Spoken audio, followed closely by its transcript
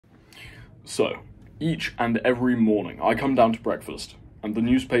So, each and every morning I come down to breakfast, and the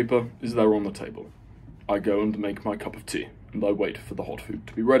newspaper is there on the table. I go and make my cup of tea, and I wait for the hot food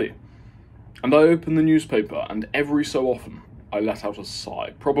to be ready. And I open the newspaper, and every so often I let out a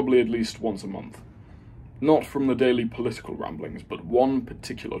sigh, probably at least once a month. Not from the daily political ramblings, but one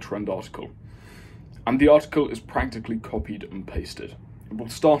particular trend article. And the article is practically copied and pasted. It will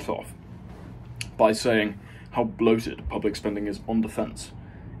start off by saying how bloated public spending is on defence.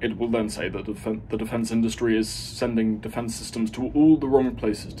 It will then say that the defence industry is sending defence systems to all the wrong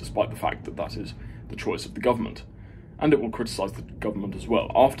places, despite the fact that that is the choice of the government. And it will criticise the government as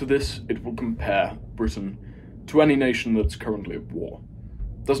well. After this, it will compare Britain to any nation that's currently at war.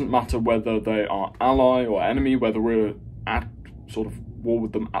 Doesn't matter whether they are ally or enemy, whether we're at sort of war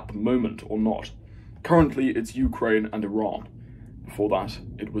with them at the moment or not. Currently, it's Ukraine and Iran. Before that,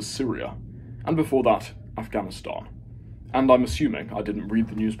 it was Syria. And before that, Afghanistan. And I'm assuming, I didn't read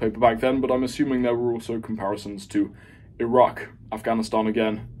the newspaper back then, but I'm assuming there were also comparisons to Iraq, Afghanistan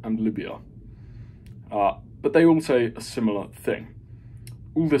again, and Libya. But they all say a similar thing.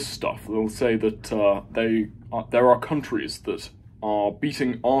 All this stuff, they'll say that there are countries that are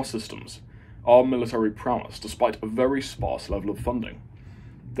beating our systems, our military prowess, despite a very sparse level of funding.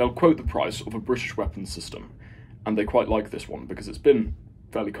 They'll quote the price of a British weapons system, and they quite like this one because it's been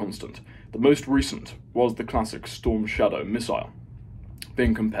fairly constant. The most recent was the classic Storm Shadow missile,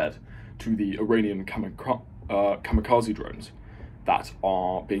 being compared to the Iranian kamikaze drones that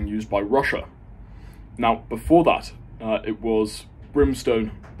are being used by Russia. Now, before that, it was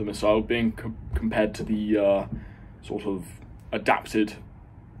Brimstone, the missile, being compared to the sort of adapted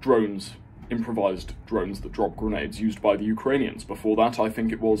drones, improvised drones that drop grenades used by the Ukrainians. Before that, I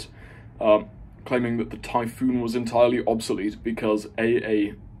think it was claiming that the Typhoon was entirely obsolete because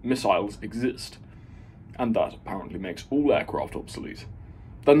AA missiles exist, and that apparently makes all aircraft obsolete.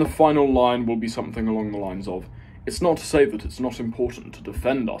 Then the final line will be something along the lines of, it's not to say that it's not important to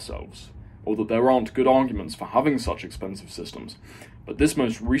defend ourselves, or that there aren't good arguments for having such expensive systems, but this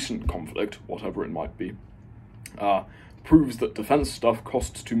most recent conflict, whatever it might be, proves that defence stuff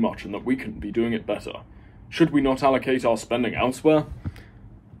costs too much and that we can be doing it better. Should we not allocate our spending elsewhere?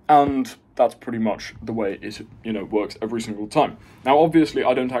 And that's pretty much the way it, works every single time. Now, obviously,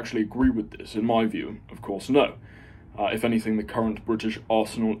 I don't actually agree with this. In my view, of course, no. If anything, the current British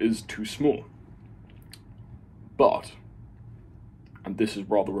arsenal is too small. But, and this is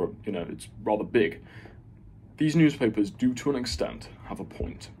rather, it's rather big, these newspapers do, to an extent, have a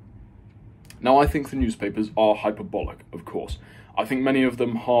point. Now, I think the newspapers are hyperbolic, of course. I think many of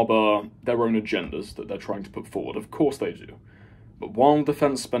them harbour their own agendas that they're trying to put forward. Of course they do. But while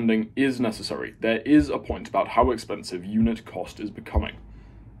defence spending is necessary, there is a point about how expensive unit cost is becoming.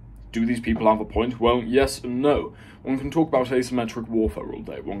 Do these people have a point? Well, yes and no. One can talk about asymmetric warfare all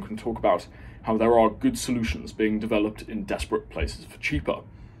day. One can talk about how there are good solutions being developed in desperate places for cheaper.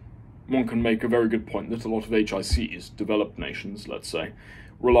 One can make a very good point that a lot of HICs, developed nations, let's say,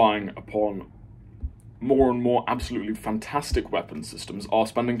 relying upon more and more absolutely fantastic weapon systems, are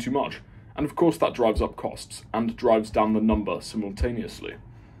spending too much. And of course that drives up costs, and drives down the number simultaneously.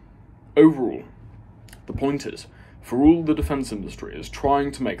 Overall, the point is, for all the defence industry is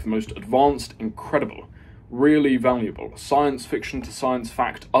trying to make the most advanced, incredible, really valuable, science fiction to science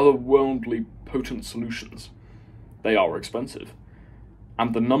fact, otherworldly potent solutions, they are expensive.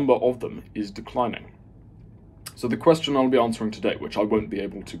 And the number of them is declining. So the question I'll be answering today, which I won't be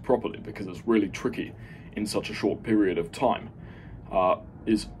able to properly because it's really tricky in such a short period of time,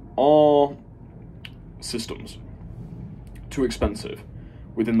 is, are systems too expensive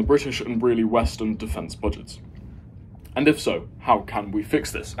within the British and really Western defence budgets? And if so, how can we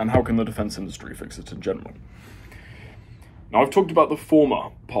fix this? And how can the defence industry fix it in general? Now, I've talked about the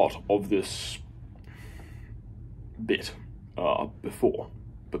former part of this bit before,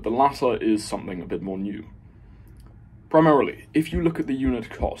 but the latter is something a bit more new. Primarily, if you look at the unit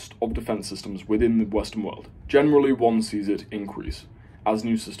cost of defence systems within the Western world, generally one sees it increase as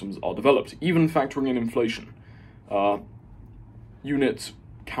new systems are developed, even factoring in inflation. Unit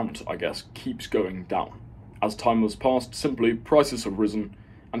count, I guess, keeps going down. As time has passed, simply prices have risen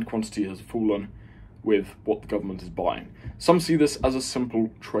and quantity has fallen with what the government is buying. Some see this as a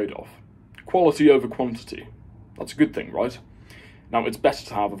simple trade-off. Quality over quantity. That's a good thing, right? Now, it's better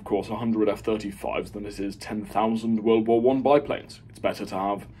to have, of course, 100 F-35s than it is 10,000 World War I biplanes. It's better to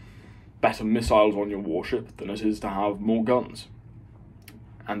have better missiles on your warship than it is to have more guns.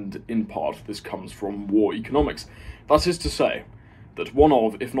 And in part, this comes from war economics. That is to say, that one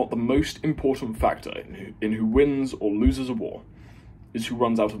of, if not the most important factor in who wins or loses a war, is who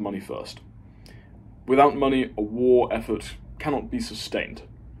runs out of money first. Without money, a war effort cannot be sustained.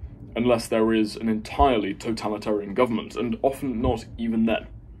 unless there is an entirely totalitarian government, and often not even then.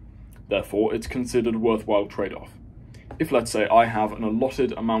 Therefore, it's considered a worthwhile trade-off. If, let's say, I have an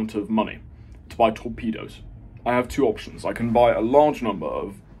allotted amount of money to buy torpedoes, I have two options. I can buy a large number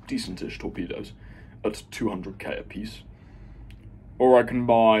of decentish torpedoes at 200k a piece, or I can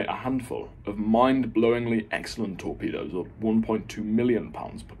buy a handful of mind-blowingly excellent torpedoes at £1.2 million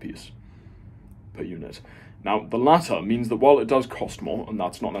per piece, per unit. Now, the latter means that while it does cost more, and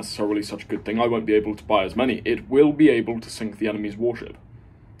that's not necessarily such a good thing, I won't be able to buy as many, it will be able to sink the enemy's warship.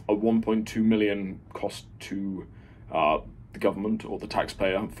 A 1.2 million cost to the government or the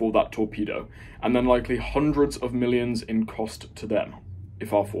taxpayer for that torpedo, and then likely hundreds of millions in cost to them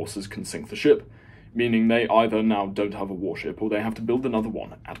if our forces can sink the ship, meaning they either now don't have a warship or they have to build another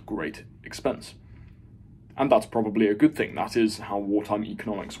one at great expense. And that's probably a good thing. That is how wartime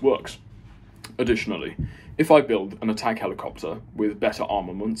economics works. Additionally, if I build an attack helicopter with better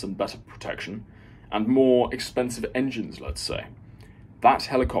armaments and better protection, and more expensive engines, let's say, that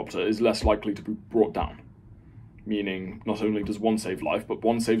helicopter is less likely to be brought down. Meaning, not only does one save life, but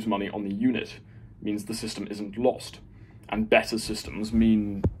one saves money on the unit, means the system isn't lost. And better systems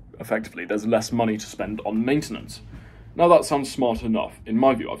mean, effectively, there's less money to spend on maintenance. Now that sounds smart enough. In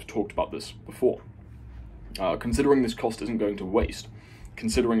my view, I've talked about this before. Considering this cost isn't going to waste,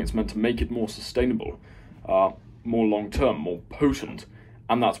 considering it's meant to make it more sustainable, more long-term, more potent,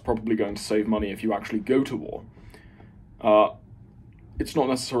 and that's probably going to save money if you actually go to war, it's not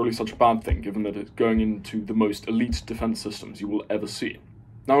necessarily such a bad thing, given that it's going into the most elite defense systems you will ever see.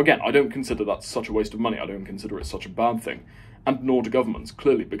 Now again, I don't consider that such a waste of money, I don't consider it such a bad thing, and nor do governments,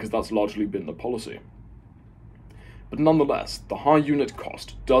 clearly, because that's largely been the policy. But nonetheless, the high unit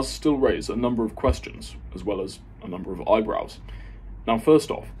cost does still raise a number of questions, as well as a number of eyebrows. Now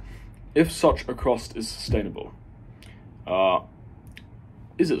first off, if such a cost is sustainable,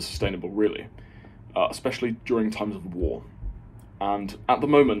 is it sustainable really? Especially during times of war. And at the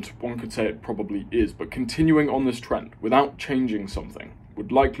moment, one could say it probably is, but continuing on this trend without changing something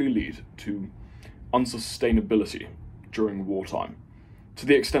would likely lead to unsustainability during wartime, to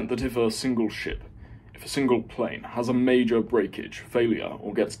the extent that if a single ship, if a single plane has a major breakage, failure,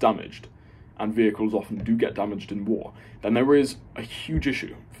 or gets damaged, and vehicles often do get damaged in war, then there is a huge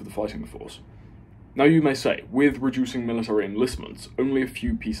issue for the fighting force. Now you may say, with reducing military enlistments, only a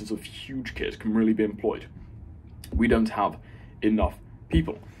few pieces of huge kit can really be employed. We don't have enough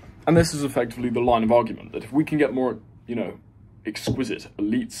people. And this is effectively the line of argument, that if we can get more, exquisite,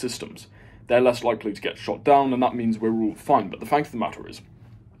 elite systems, they're less likely to get shot down, and that means we're all fine. But the fact of the matter is,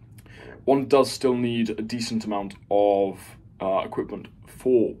 one does still need a decent amount of equipment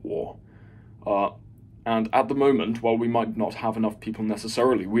for war. And at the moment, while we might not have enough people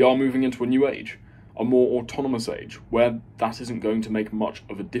necessarily, we are moving into a new age, a more autonomous age, where that isn't going to make much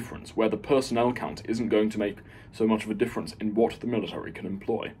of a difference, where the personnel count isn't going to make so much of a difference in what the military can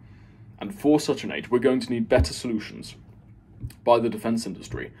employ. And for such an age, we're going to need better solutions by the defence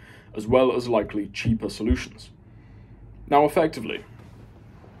industry, as well as likely cheaper solutions. Now, effectively,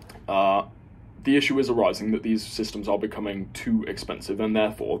 the issue is arising that these systems are becoming too expensive, and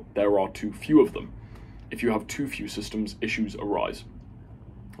therefore there are too few of them. If you have too few systems, issues arise.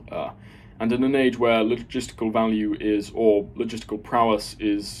 And in an age where logistical value is, or logistical prowess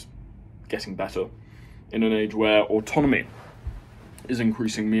is getting better, in an age where autonomy is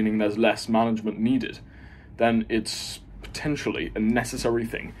increasing, meaning there's less management needed, then it's potentially a necessary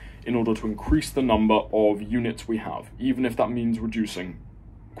thing in order to increase the number of units we have, even if that means reducing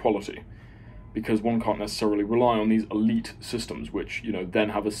quality. Because one can't necessarily rely on these elite systems, which, then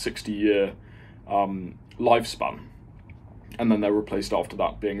have a 60-year lifespan, and then they're replaced after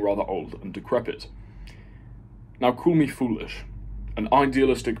that being rather old and decrepit. Now, call me foolish, an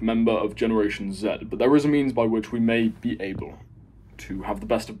idealistic member of Generation Z, but there is a means by which we may be able to have the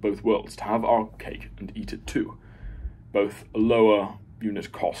best of both worlds, to have our cake and eat it too. Both a lower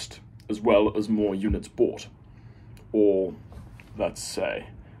unit cost, as well as more units bought. Or, let's say,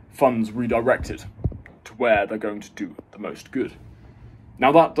 funds redirected to where they're going to do the most good.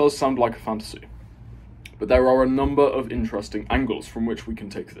 Now that does sound like a fantasy, but there are a number of interesting angles from which we can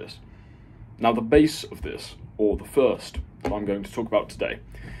take this. Now the base of this, or the first that I'm going to talk about today,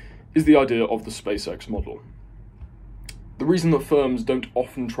 is the idea of the Spacex model. The reason that firms don't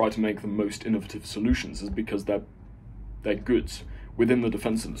often try to make the most innovative solutions is because their goods within the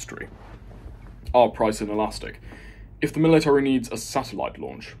defense industry are price inelastic. If the military needs a satellite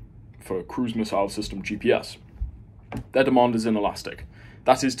launch for cruise missile system GPS, their demand is inelastic.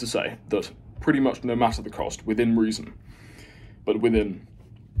 That is to say that pretty much no matter the cost, within reason, but within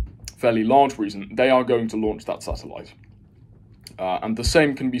fairly large reason, they are going to launch that satellite. And the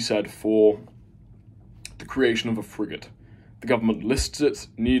same can be said for the creation of a frigate. The government lists it,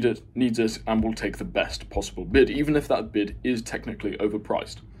 needs it, and will take the best possible bid, even if that bid is technically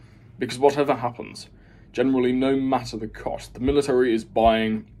overpriced. Because whatever happens, generally, no matter the cost, the military is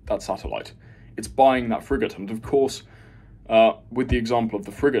buying that satellite. It's buying that frigate, and of course, with the example of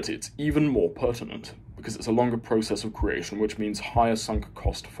the frigate, it's even more pertinent, because it's a longer process of creation, which means higher sunk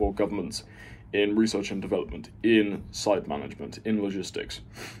cost for governments in research and development, in site management, in logistics.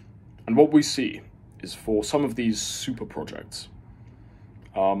 And what we see is for some of these super projects,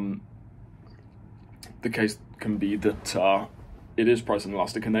 the case can be that it is price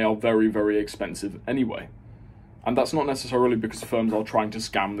inelastic and they are very, very expensive anyway. And that's not necessarily because firms are trying to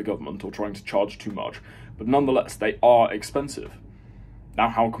scam the government or trying to charge too much, but nonetheless, they are expensive. Now,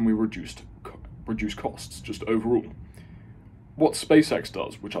 how can we reduce costs, just overall? What Spacex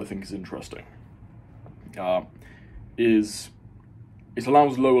does, which I think is interesting, is it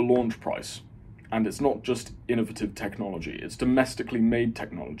allows lower launch price. And it's not just innovative technology, it's domestically made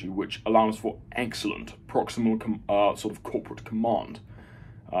technology, which allows for excellent proximal sort of corporate command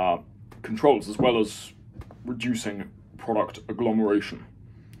controls, as well as reducing product agglomeration,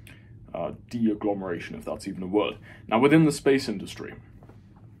 de-agglomeration, if that's even a word. Now, within the space industry,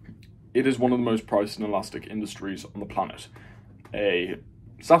 it is one of the most price inelastic industries on the planet. A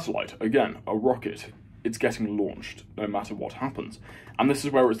satellite, again, a rocket, it's getting launched no matter what happens. And this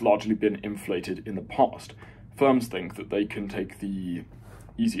is where it's largely been inflated in the past. Firms think that they can take the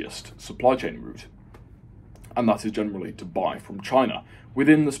easiest supply chain route, and that is generally to buy from China.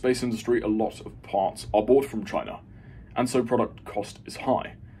 Within the space industry, a lot of parts are bought from China, and so product cost is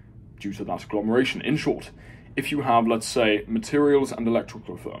high due to that agglomeration. In short, if you have, let's say, materials and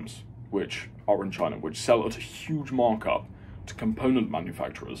electrical firms, which are in China, which sell at a huge markup to component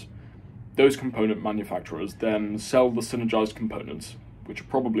manufacturers, those component manufacturers then sell the synergized components, which are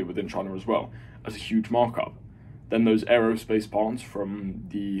probably within China as well, at a huge markup. Then those aerospace parts from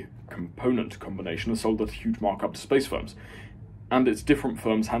the component combination are sold at a huge markup to space firms. And it's different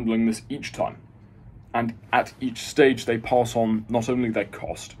firms handling this each time. And at each stage they pass on not only their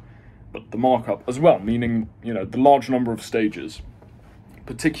cost, but the markup as well, meaning, the large number of stages,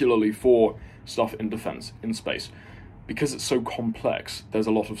 particularly for stuff in defense, in space. Because it's so complex, there's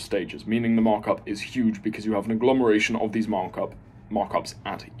a lot of stages, meaning the markup is huge because you have an agglomeration of these markups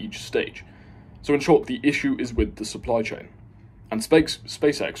at each stage. So in short, the issue is with the supply chain. And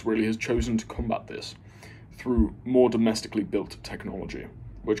SpaceX really has chosen to combat this through more domestically built technology,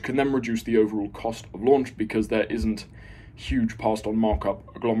 which can then reduce the overall cost of launch because there isn't huge passed on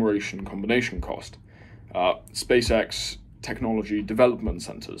markup agglomeration combination cost. SpaceX technology development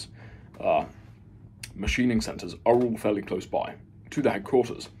centers, machining centres are all fairly close by to the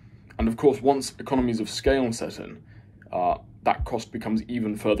headquarters. And of course, once economies of scale set in, that cost becomes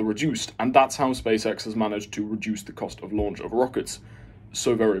even further reduced. And that's how SpaceX has managed to reduce the cost of launch of rockets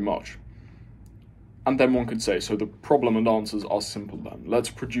so very much. And then one could say, so the problem and answers are simple then.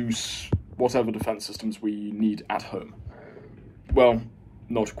 Let's produce whatever defense systems we need at home. Well,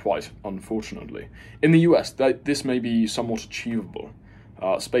 not quite, unfortunately. In the US, this may be somewhat achievable.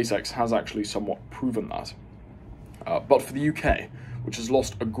 SpaceX has actually somewhat proven that. But for the UK, which has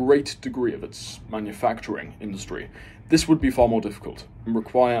lost a great degree of its manufacturing industry, this would be far more difficult and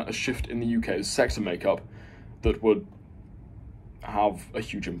require a shift in the UK's sector makeup that would have a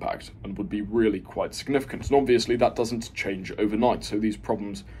huge impact and would be really quite significant. And obviously that doesn't change overnight, so these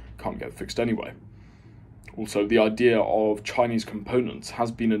problems can't get fixed anyway. Also, the idea of Chinese components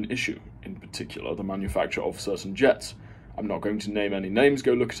has been an issue, in particular the manufacture of certain jets. I'm not going to name any names,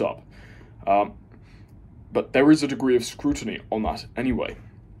 go look it up. But there is a degree of scrutiny on that anyway.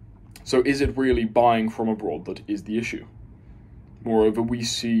 So is it really buying from abroad that is the issue? Moreover, we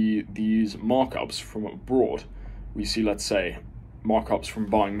see these markups from abroad. We see, let's say, markups from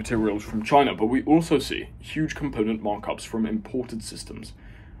buying materials from China, but we also see huge component markups from imported systems,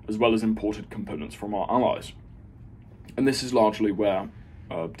 as well as imported components from our allies. And this is largely where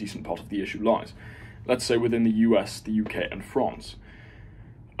a decent part of the issue lies. Let's say within the US, the UK, and France.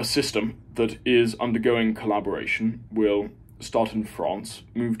 A system that is undergoing collaboration will start in France,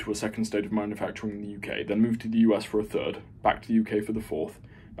 move to a second stage of manufacturing in the UK, then move to the US for a third, back to the UK for the fourth,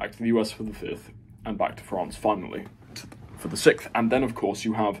 back to the US for the fifth, and back to France finally for the sixth. And then, of course,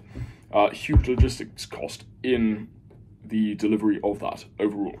 you have huge logistics cost in the delivery of that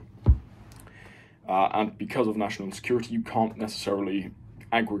overall. And because of national security, you can't necessarily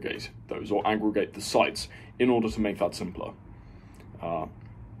aggregate those or aggregate the sites in order to make that simpler.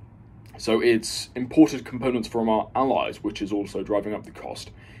 So it's imported components from our allies, which is also driving up the cost,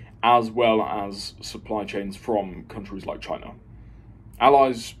 as well as supply chains from countries like China.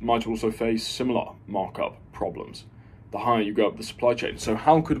 Allies might also face similar markup problems the higher you go up the supply chain. So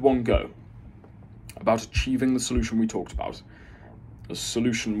how could one go about achieving the solution we talked about? A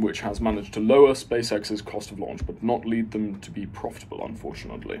solution which has managed to lower SpaceX's cost of launch, but not lead them to be profitable,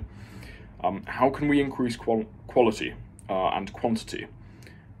 unfortunately. How can we increase quality and quantity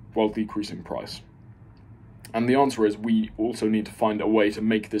while decreasing price? And the answer is we also need to find a way to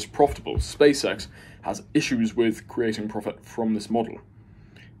make this profitable. SpaceX has issues with creating profit from this model.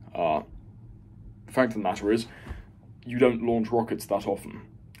 The fact of the matter is, you don't launch rockets that often,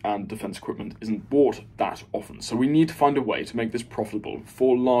 and defense equipment isn't bought that often. So we need to find a way to make this profitable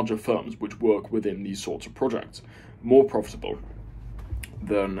for larger firms which work within these sorts of projects. More profitable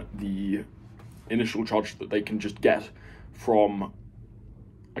than the initial charge that they can just get from,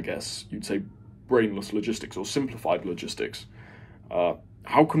 I guess you'd say, brainless logistics or simplified logistics.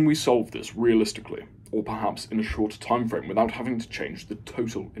 How can we solve this realistically, or perhaps in a shorter time frame, without having to change the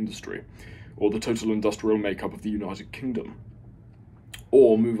total industry or the total industrial makeup of the United Kingdom,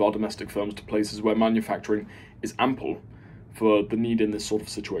 or move our domestic firms to places where manufacturing is ample for the need in this sort of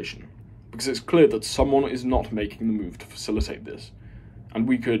situation? Because it's clear that someone is not making the move to facilitate this. And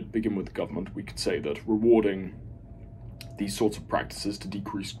we could begin with the government. We could say that rewarding these sorts of practices to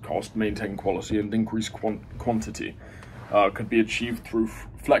decrease cost, maintain quality, and increase quantity could be achieved through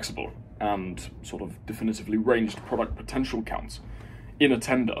flexible and sort of definitively ranged product potential counts in a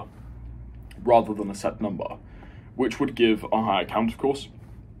tender, rather than a set number, which would give a higher count, of course,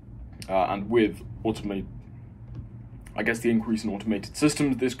 and with the increase in automated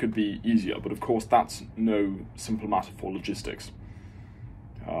systems, this could be easier, but of course that's no simple matter for logistics.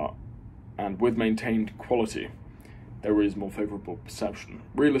 And with maintained quality, there is more favourable perception.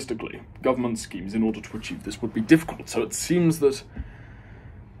 Realistically, government schemes in order to achieve this would be difficult, so it seems that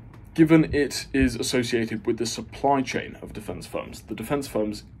given it is associated with the supply chain of defence firms, the defence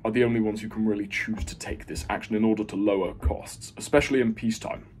firms are the only ones who can really choose to take this action in order to lower costs, especially in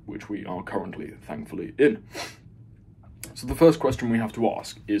peacetime, which we are currently, thankfully, in. So the first question we have to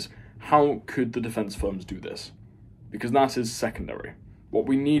ask is, how could the defence firms do this? Because that is secondary. What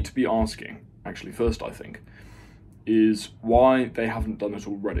we need to be asking, actually first I think, is why they haven't done it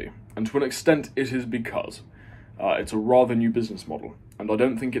already. And to an extent it is because it's a rather new business model, and I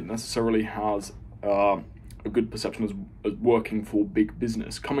don't think it necessarily has a good perception as working for big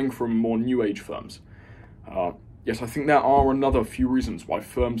business, coming from more new age firms. Yet I think there are another few reasons why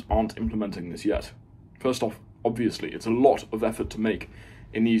firms aren't implementing this yet. First off, obviously, it's a lot of effort to make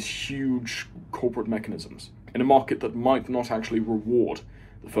in these huge corporate mechanisms, in a market that might not actually reward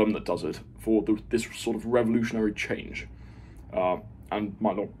the firm that does it for this sort of revolutionary change, and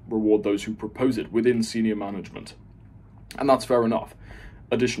might not reward those who propose it within senior management. And that's fair enough.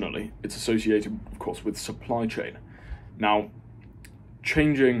 Additionally, it's associated, of course, with supply chain. Now,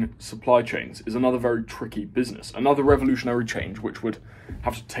 changing supply chains is another very tricky business, another revolutionary change which would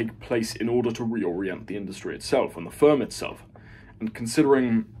have to take place in order to reorient the industry itself and the firm itself. And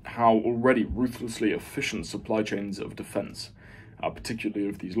considering how already ruthlessly efficient supply chains of defence, particularly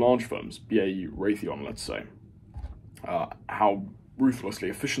of these large firms, BAE, Raytheon, let's say, how ruthlessly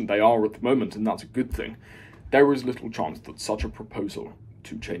efficient they are at the moment, and that's a good thing, there is little chance that such a proposal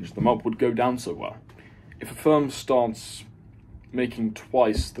to change them up would go down so well. If a firm starts making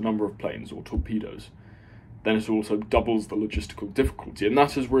twice the number of planes or torpedoes, then it also doubles the logistical difficulty, and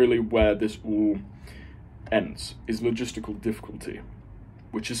that is really where this all ends, is logistical difficulty,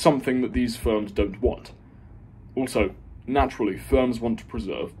 which is something that these firms don't want. Also, naturally, firms want to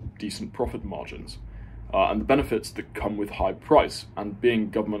preserve decent profit margins, and the benefits that come with high price, and being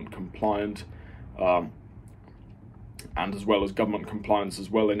government compliant, and as well as government compliance as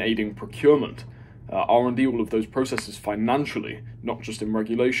well in aiding procurement, R&D, all of those processes financially, not just in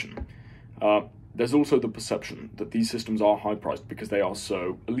regulation. There's also the perception that these systems are high-priced because they are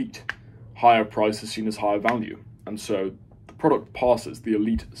so elite. Higher price is seen as higher value, and so the product passes the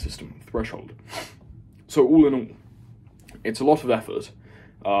elite system threshold. So all in all, it's a lot of effort,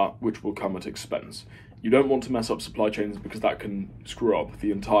 which will come at expense. You don't want to mess up supply chains because that can screw up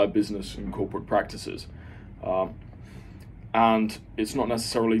the entire business and corporate practices. And it's not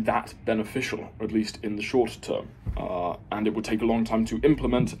necessarily that beneficial, at least in the short term. And it would take a long time to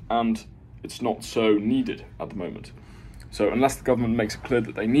implement, and it's not so needed at the moment. So unless the government makes it clear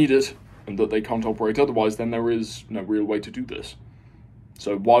that they need it, and that they can't operate otherwise, then there is no real way to do this.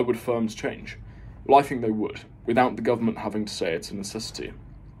 So why would firms change? Well, I think they would, without the government having to say it's a necessity.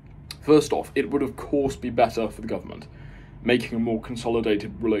 First off, it would of course be better for the government, making a more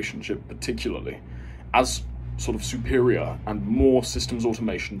consolidated relationship, particularly as sort of superior and more systems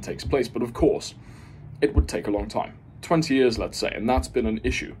automation takes place. But of course, it would take a long time. 20 years, let's say, and that's been an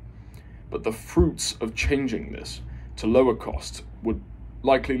issue. But the fruits of changing this to lower costs would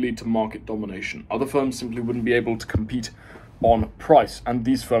likely lead to market domination. Other firms simply wouldn't be able to compete on price, and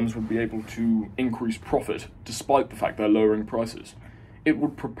these firms would be able to increase profit despite the fact they're lowering prices. It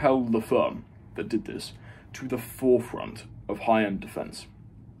would propel the firm that did this to the forefront of high-end defense.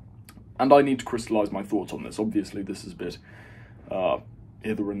 And I need to crystallize my thoughts on this. Obviously, this is a bit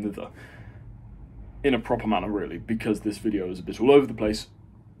hither and thither, in a proper manner, really, because this video is a bit all over the place,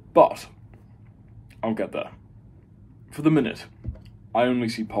 but I'll get there. For the minute, I only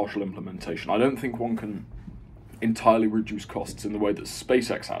see partial implementation. I don't think one can entirely reduce costs in the way that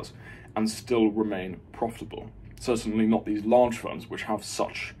Spacex has and still remain profitable. Certainly not these large firms which have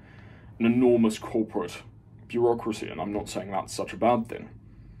such an enormous corporate bureaucracy, and I'm not saying that's such a bad thing.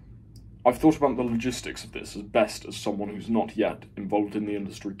 I've thought about the logistics of this as best as someone who's not yet involved in the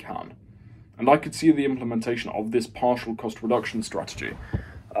industry can. And I could see the implementation of this partial cost reduction strategy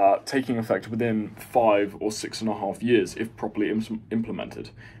taking effect within 5 or 6.5 years if properly implemented.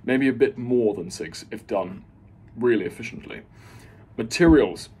 Maybe a bit more than 6 if done really efficiently.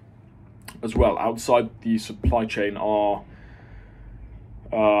 Materials as well outside the supply chain are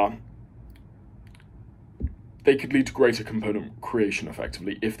they could lead to greater component creation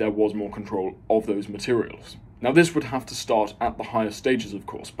effectively if there was more control of those materials. Now this would have to start at the higher stages, of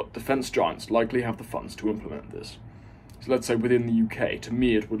course, but defence giants likely have the funds to implement this. So let's say within the UK, to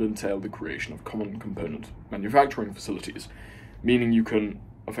me it would entail the creation of common component manufacturing facilities, meaning you can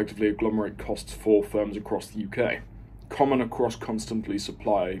effectively agglomerate costs for firms across the UK, common across constantly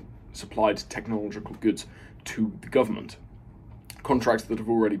supplied technological goods to the government. Contracts that have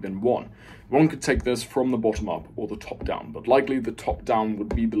already been won. One could take this from the bottom up or the top down, but likely the top down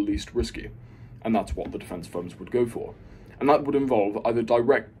would be the least risky, and that's what the defence firms would go for. And that would involve either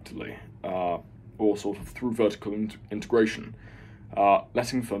directly or sort of through vertical integration,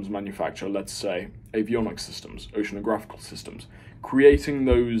 letting firms manufacture, let's say, avionics systems, oceanographical systems, creating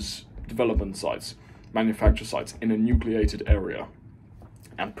those development sites, manufacture sites in a nucleated area,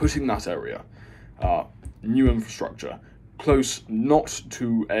 and putting that area, new infrastructure, close not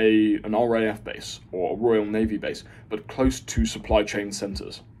to an RAF base or a Royal Navy base, but close to supply chain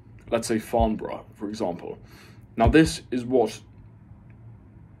centres. Let's say Farnborough, for example. Now this is what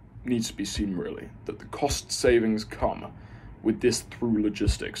needs to be seen, really, that the cost savings come with this through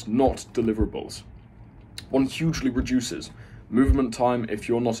logistics, not deliverables. One hugely reduces movement time if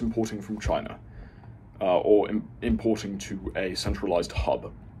you're not importing from China or importing to a centralised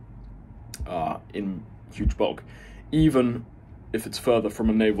hub in huge bulk. Even if it's further from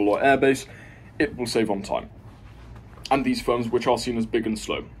a naval or airbase, it will save on time. And these firms, which are seen as big and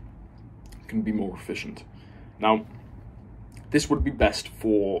slow, can be more efficient. Now, this would be best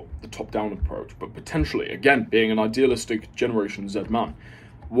for the top-down approach, but potentially, again, being an idealistic Generation Z man,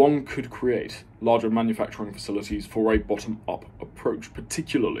 one could create larger manufacturing facilities for a bottom-up approach,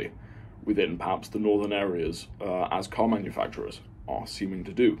 particularly within perhaps the northern areas, as car manufacturers are seeming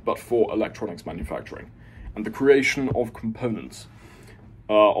to do, but for electronics manufacturing, and the creation of components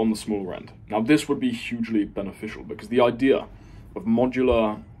on the smaller end. Now, this would be hugely beneficial because the idea of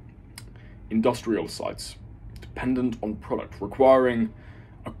modular industrial sites dependent on product, requiring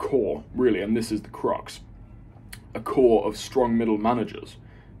a core, really, and this is the crux, a core of strong middle managers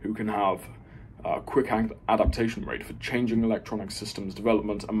who can have a quick adaptation rate for changing electronic systems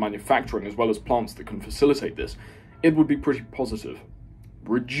development and manufacturing, as well as plants that can facilitate this. It would be pretty positive.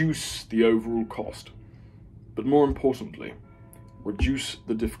 Reduce the overall cost, but more importantly, reduce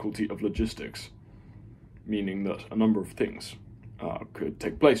the difficulty of logistics, meaning that a number of things could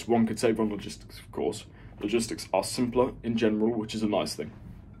take place. One could save on logistics, of course. Logistics are simpler in general, which is a nice thing.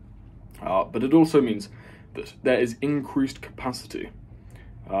 But it also means that there is increased capacity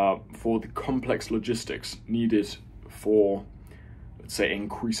for the complex logistics needed for, let's say,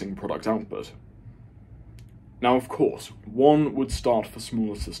 increasing product output. Now, of course, one would start for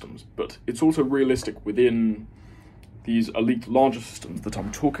smaller systems, but it's also realistic within these elite larger systems that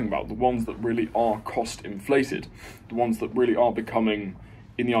I'm talking about, the ones that really are cost inflated, the ones that really are becoming,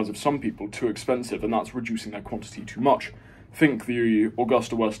 in the eyes of some people, too expensive, and that's reducing their quantity too much. Think the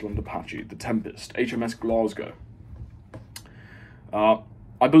Augusta Westland Apache, the Tempest, HMS Glasgow.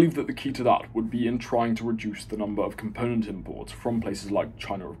 I believe that the key to that would be in trying to reduce the number of component imports from places like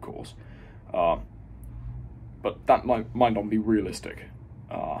China, of course. But that might not be realistic.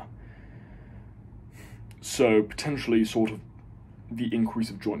 So potentially sort of the increase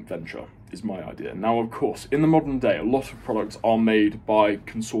of joint venture is my idea. Now, of course, in the modern day, a lot of products are made by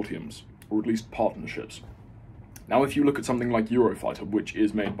consortiums, or at least partnerships. Now, if you look at something like Eurofighter, which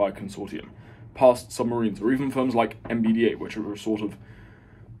is made by a consortium, past submarines, or even firms like MBDA, which are a sort of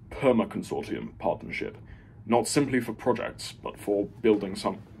perma-consortium partnership, not simply for projects, but for building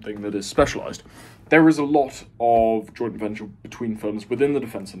something that is specialized. There is a lot of joint venture between firms within the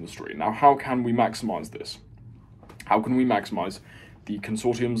defense industry. Now, how can we maximize this? How can we maximize the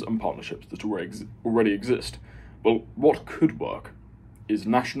consortiums and partnerships that already exist? Well, what could work is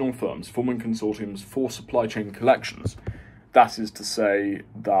national firms forming consortiums for supply chain collections. That is to say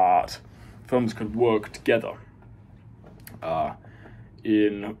that firms could work together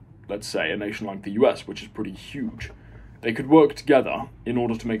in, let's say, a nation like the US, which is pretty huge. They could work together in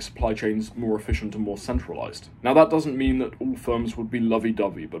order to make supply chains more efficient and more centralized. Now, that doesn't mean that all firms would be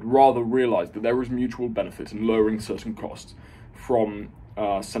lovey-dovey, but rather realize that there is mutual benefit in lowering certain costs from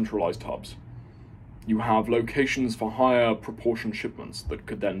centralized hubs. You have locations for higher proportion shipments that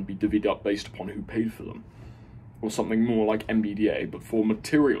could then be divvied up based upon who paid for them, or something more like MBDA, but for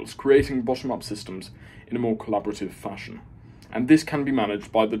materials, creating bottom-up systems in a more collaborative fashion. And this can be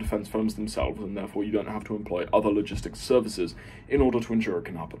managed by the defense firms themselves, and therefore you don't have to employ other logistics services in order to ensure it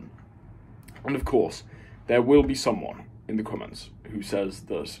can happen. And of course, there will be someone in the comments who says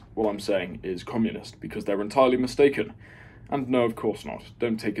that what I'm saying is communist, because they're entirely mistaken. And no, of course not.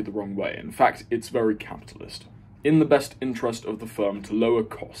 Don't take it the wrong way. In fact, it's very capitalist. In the best interest of the firm to lower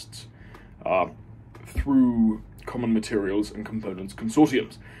costs through common materials and components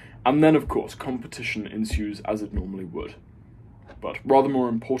consortiums. And then, of course, competition ensues as it normally would. But rather more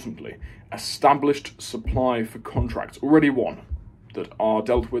importantly, established supply for contracts already won that are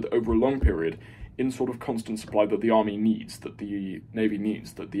dealt with over a long period in sort of constant supply that the Army needs, that the Navy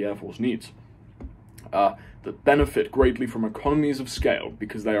needs, that the Air Force needs, that benefit greatly from economies of scale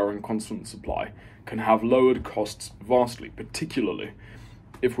because they are in constant supply, can have lowered costs vastly, particularly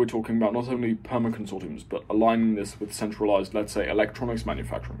if we're talking about not only perma-consortiums, but aligning this with centralized, let's say, electronics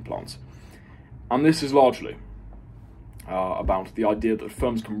manufacturing plants. And this is largely about the idea that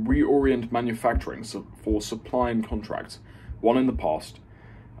firms can reorient manufacturing for supply and contracts, won in the past,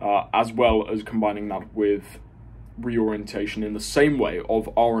 as well as combining that with reorientation in the same way of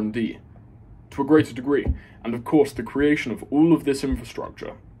R&D to a greater degree. And of course, the creation of all of this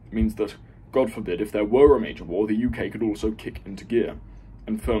infrastructure means that, God forbid, if there were a major war, the UK could also kick into gear,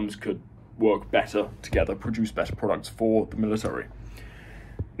 and firms could work better together, produce better products for the military.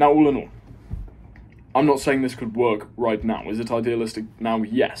 Now, all in all, I'm not saying this could work right now. Is it idealistic now?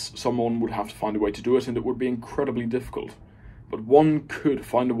 Yes. Someone would have to find a way to do it, and it would be incredibly difficult. But one could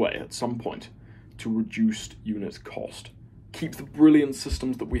find a way at some point to reduce unit cost, keep the brilliant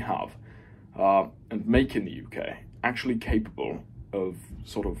systems that we have, and make in the UK actually capable of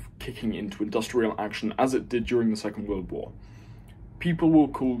sort of kicking into industrial action as it did during the Second World War. People will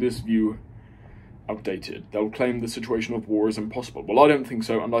call this view outdated. They'll claim the situation of war is impossible. Well, I don't think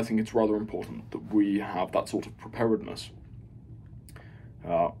so, and I think it's rather important that we have that sort of preparedness.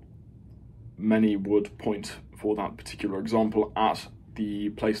 Many would point for that particular example at the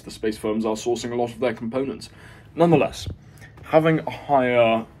place the space firms are sourcing a lot of their components. Nonetheless, having a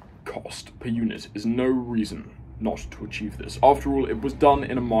higher cost per unit is no reason not to achieve this. After all, it was done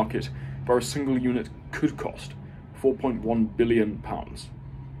in a market where a single unit could cost £4.1 billion.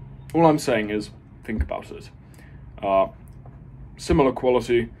 All I'm saying is, think about it. Similar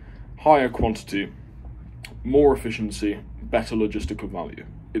quality, higher quantity, more efficiency, better logistical value.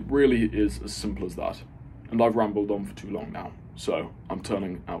 It really is as simple as that. And I've rambled on for too long now, so I'm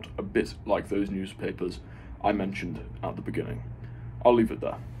turning out a bit like those newspapers I mentioned at the beginning. I'll leave it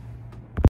there.